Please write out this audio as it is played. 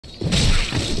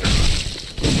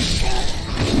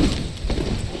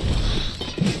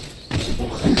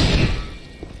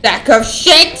Sack of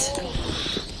shit!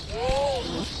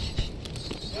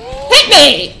 Hit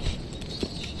me!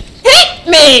 Hit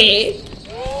me!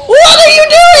 What are you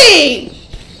doing?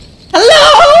 Hello?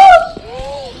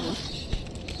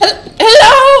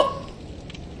 Hello?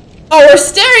 Oh, we're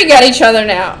staring at each other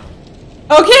now.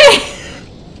 Okay.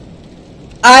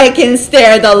 I can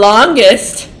stare the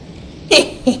longest.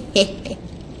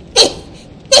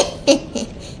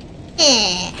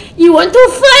 You want to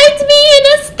fight me in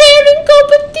a staring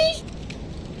competition?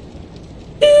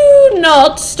 Do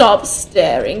not stop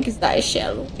staring, because I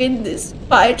shall win this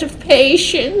fight of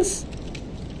patience.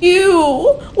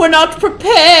 You were not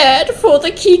prepared for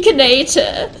the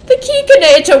Kikinator. The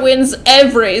Kikinator wins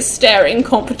every staring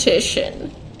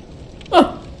competition.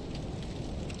 Oh.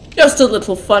 Just a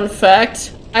little fun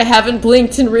fact. I haven't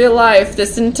blinked in real life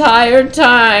this entire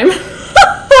time.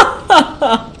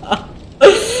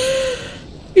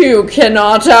 You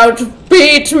cannot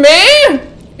outbeat me!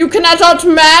 You cannot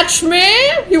outmatch me!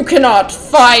 You cannot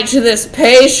fight this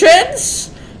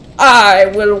patience! I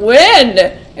will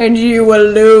win, and you will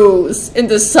lose, and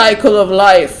the cycle of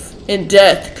life and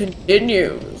death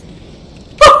continues.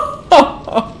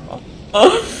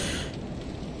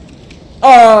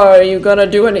 Are you gonna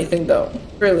do anything, though?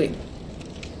 Really?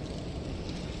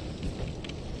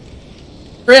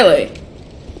 Really?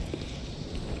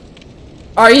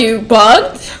 Are you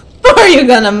bugged? Are you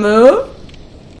gonna move?